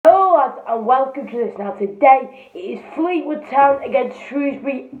and welcome to this. Now today it is Fleetwood Town against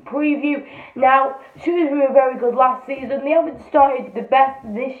Shrewsbury preview. Now Shrewsbury were very good last season. They haven't started the best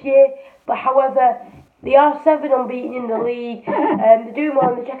this year, but however they are 7 unbeaten in the league. They're doing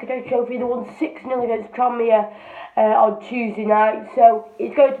well in the Checker Trophy. They won 6-0 against Tranmere on Tuesday night, so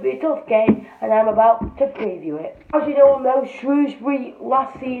it's going to be a tough game and I'm about to preview it. As you all know, Shrewsbury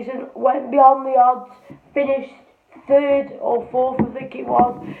last season went beyond the odds, finished 3rd or 4th, I think it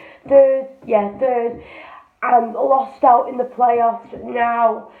was. Third, and lost out in the playoffs.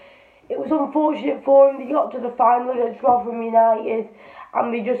 Now, it was unfortunate for them. They got to the final against Rotherham United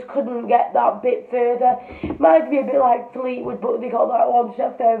and they just couldn't get that bit further. Might be a bit like Fleetwood, but they got that one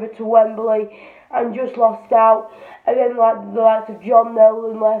step further to Wembley and just lost out. And then like the likes of John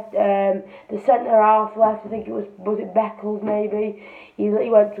Nolan left, the centre half left, I think it was it Beckles maybe. He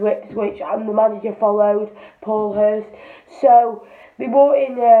went to Ipswich and the manager followed, Paul Hurst. So they brought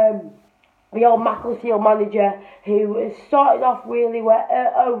in the old Macclesfield manager who has started off really well,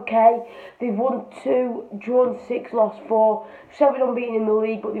 okay. They've won 2, drawn 6, lost 4, 7 unbeaten in the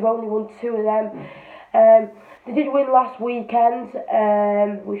league, but they've only won 2 of them. They did win last weekend,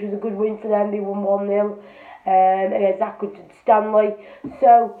 which was a good win for them. They won 1-0 against Accrington Stanley.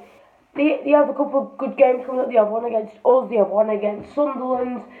 So they have a couple of good games coming up. They have one against us, they have one against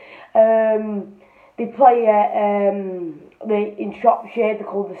Sunderland. They play in Shropshire, they're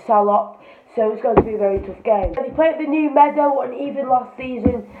called the Salop. So it's going to be a very tough game. They played at the New Meadow, and even last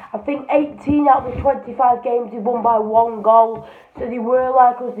season, I think 18 out of the 25 games they won by 1 goal. So they were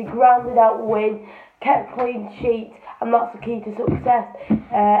like us, they grounded out the win, kept clean sheets, and that's the key to success,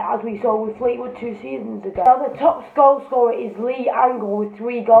 as we saw with Fleetwood 2 seasons ago. Now the top goal scorer is Lee Angle with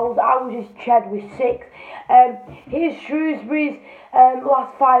 3 goals. Ours is Ched with 6. Here's Shrewsbury's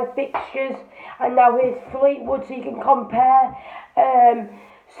last 5 fixtures, and now here's Fleetwood, so you can compare.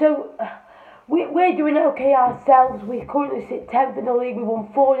 We're doing okay ourselves. We currently sit 10th in the league. We won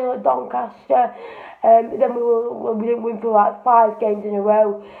 4-0 at Doncaster. Then we didn't win for like 5 games in a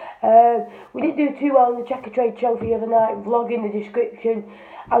row. We didn't do too well in the Checker Trophy the other night. Vlog in the description.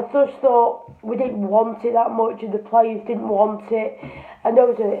 I just thought we didn't want it that much, and the players didn't want it. I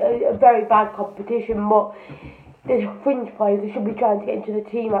know it's a very bad competition, but the fringe players, they should be trying to get into the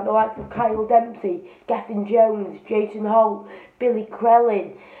team, like the likes of Kyle Dempsey, Gethin Jones, Jason Holt, Billy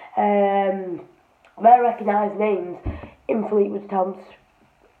Crellin. They're recognised names in Fleetwood Town's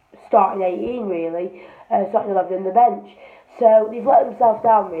starting 18 really, starting 11 on the bench. So they've let themselves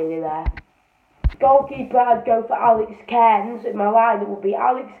down really there. Goalkeeper, I'd go for Alex Cairns. In my line it would be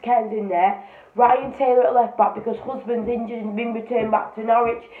Alex Cairns in there, Ryan Taylor at left back because husband's injured and been returned back to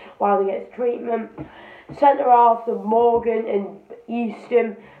Norwich while he gets treatment. Centre half of Morgan and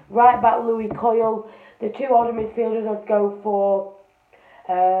Easton, right back Louis Coyle. The 2 other midfielders I'd go for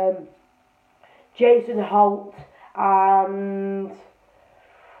Jason Holt and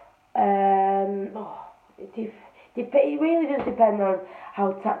it really does depend on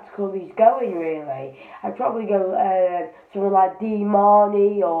how tactical he's going really. I'd probably go someone like Dee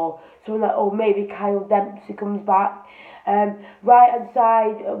Marney or someone like, or maybe Kyle Dempsey comes back. Right hand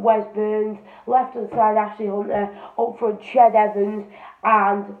side Wes Burns, left hand side Ashley Hunter, up front Ched Evans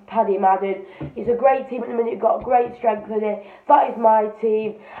and Paddy Madden. It's a great team at the minute, got great strength in it. That is my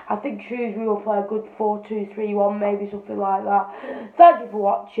team. I think Shrewsbury will play a good 4-2-3-1, maybe something like that. Thank you for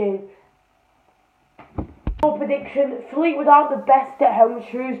watching. For prediction, Fleetwood aren't the best at home.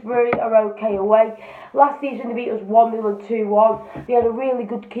 Shrewsbury are okay away. Last season they beat us 1-0 and 2-1. They had a really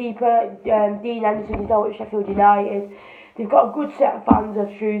good keeper, Dean Anderson, he's now at Sheffield United. They've got a good set of fans of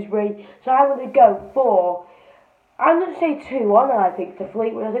Shrewsbury, so I'm going to go for, I'm going to say 2-1 I think to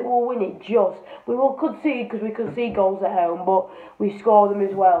Fleetwood. I think we'll win it just. We will concede because we concede goals at home, but we score them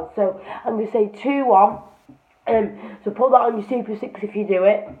as well. So I'm going to say 2-1. So put that on your Super 6 if you do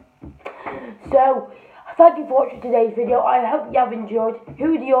it. So thank you for watching today's video. I hope you have enjoyed.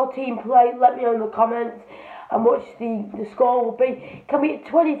 Who do your team play? Let me know in the comments and what the score will be. Can we get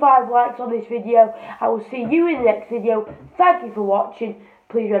 25 likes on this video? I will see you in the next video. Thank you for watching.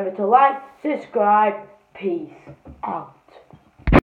 Please remember to like, subscribe. Peace out.